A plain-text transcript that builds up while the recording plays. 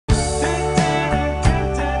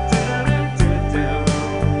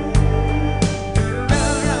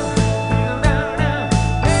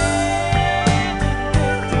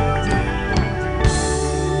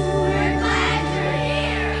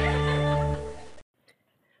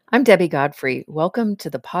I'm Debbie Godfrey. Welcome to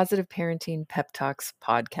the Positive Parenting Pep Talks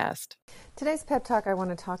podcast. Today's pep talk, I want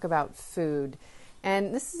to talk about food.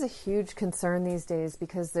 And this is a huge concern these days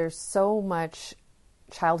because there's so much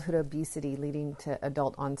childhood obesity leading to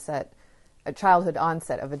childhood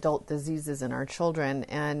onset of adult diseases in our children.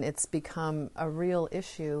 And it's become a real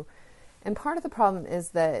issue. And part of the problem is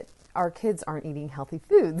that our kids aren't eating healthy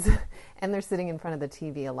foods and they're sitting in front of the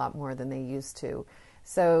TV a lot more than they used to.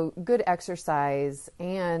 So good exercise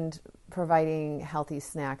and providing healthy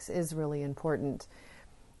snacks is really important.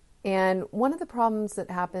 And one of the problems that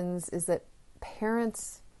happens is that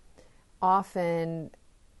parents often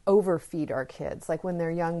overfeed our kids. Like when they're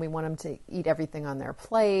young, we want them to eat everything on their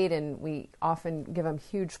plate, and we often give them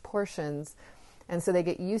huge portions. And so they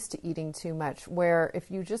get used to eating too much, where if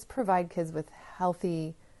you just provide kids with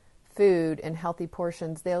healthy food and healthy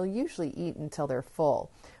portions, they'll usually eat until they're full,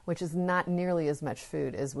 which is not nearly as much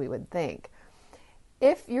food as we would think.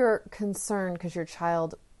 If you're concerned because your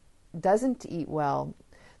child doesn't eat well,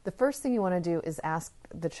 the first thing you want to do is ask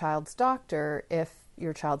the child's doctor if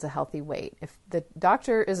your child's a healthy weight. If the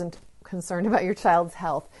doctor isn't concerned about your child's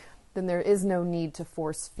health, then there is no need to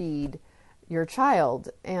force feed your child.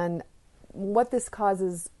 And what this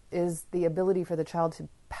causes is the ability for the child to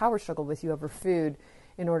power struggle with you over food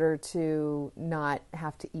in order to not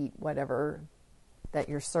have to eat whatever that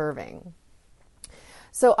you're serving.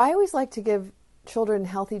 So I always like to give children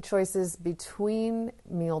healthy choices between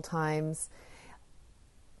meal times.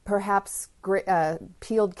 Perhaps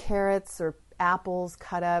peeled carrots or apples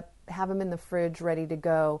cut up, have them in the fridge ready to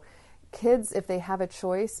go. Kids, if they have a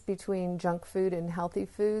choice between junk food and healthy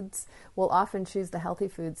foods, will often choose the healthy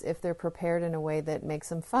foods if they're prepared in a way that makes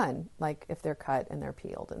them fun, like if they're cut and they're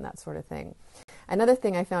peeled and that sort of thing. Another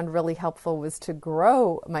thing I found really helpful was to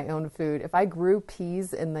grow my own food. If I grew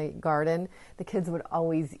peas in the garden, the kids would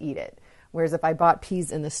always eat it. Whereas if I bought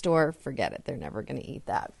peas in the store, forget it, they're never going to eat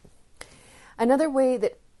that. Another way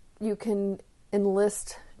that you can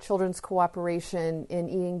enlist children's cooperation in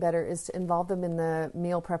eating better is to involve them in the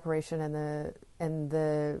meal preparation and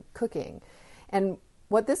the cooking. And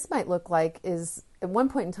what this might look like is, at one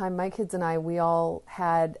point in time, my kids and I, we all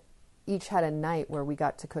each had a night where we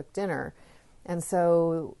got to cook dinner. And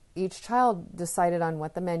so each child decided on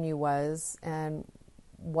what the menu was and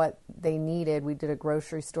what they needed. We did a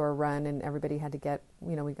grocery store run, and everybody had to get,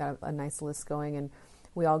 we got a nice list going, and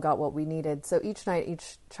we all got what we needed. So each night,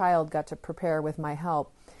 each child got to prepare, with my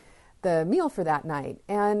help, the meal for that night.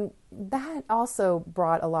 And that also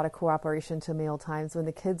brought a lot of cooperation to meal times. When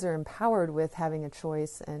the kids are empowered with having a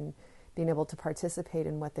choice and being able to participate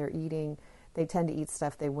in what they're eating, they tend to eat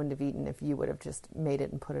stuff they wouldn't have eaten if you would have just made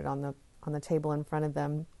it and put it on the table in front of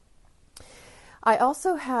them. I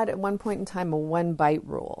also had, at one point in time, a one-bite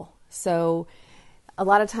rule. So a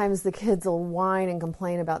lot of times the kids will whine and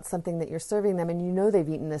complain about something that you're serving them, and they've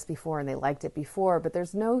eaten this before and they liked it before, but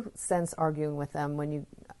there's no sense arguing with them when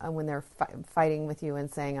they're fighting with you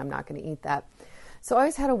and saying, I'm not going to eat that. So I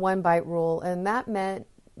always had a one-bite rule, and that meant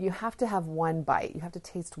you have to have one bite. You have to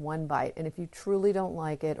taste one bite, and if you truly don't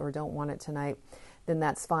like it or don't want it tonight, then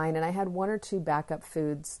that's fine. And I had one or two backup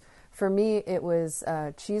foods. For me, it was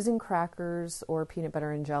cheese and crackers or peanut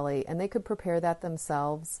butter and jelly, and they could prepare that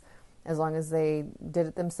themselves as long as they did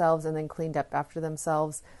it themselves and then cleaned up after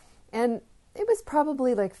themselves. And it was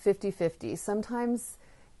probably like 50-50. Sometimes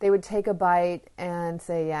they would take a bite and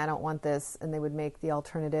say, yeah, I don't want this, and they would make the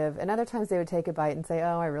alternative. And other times they would take a bite and say,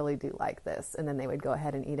 oh, I really do like this, and then they would go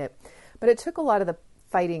ahead and eat it. But it took a lot of the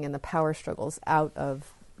fighting and the power struggles out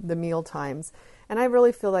of the meal times. And I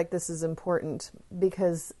really feel like this is important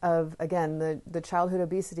because of, again, the childhood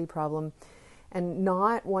obesity problem, and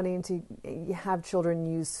not wanting to have children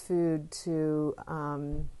use food to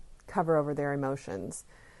cover over their emotions.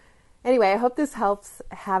 Anyway, I hope this helps.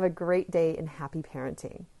 Have a great day and happy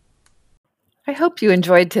parenting. I hope you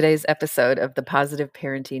enjoyed today's episode of the Positive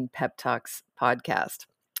Parenting Pep Talks podcast.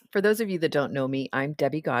 For those of you that don't know me, I'm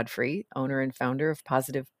Debbie Godfrey, owner and founder of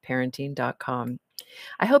positiveparenting.com.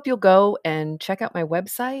 I hope you'll go and check out my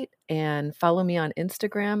website and follow me on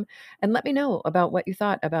Instagram and let me know about what you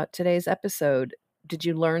thought about today's episode. Did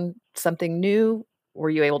you learn something new? Were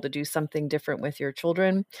you able to do something different with your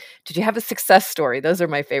children? Did you have a success story? Those are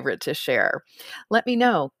my favorite to share. Let me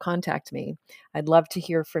know. Contact me. I'd love to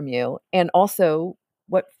hear from you. And also,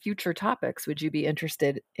 what future topics would you be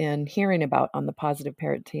interested in hearing about on the Positive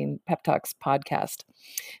Parenting Pep Talks podcast?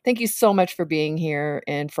 Thank you so much for being here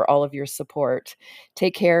and for all of your support.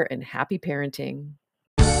 Take care and happy parenting.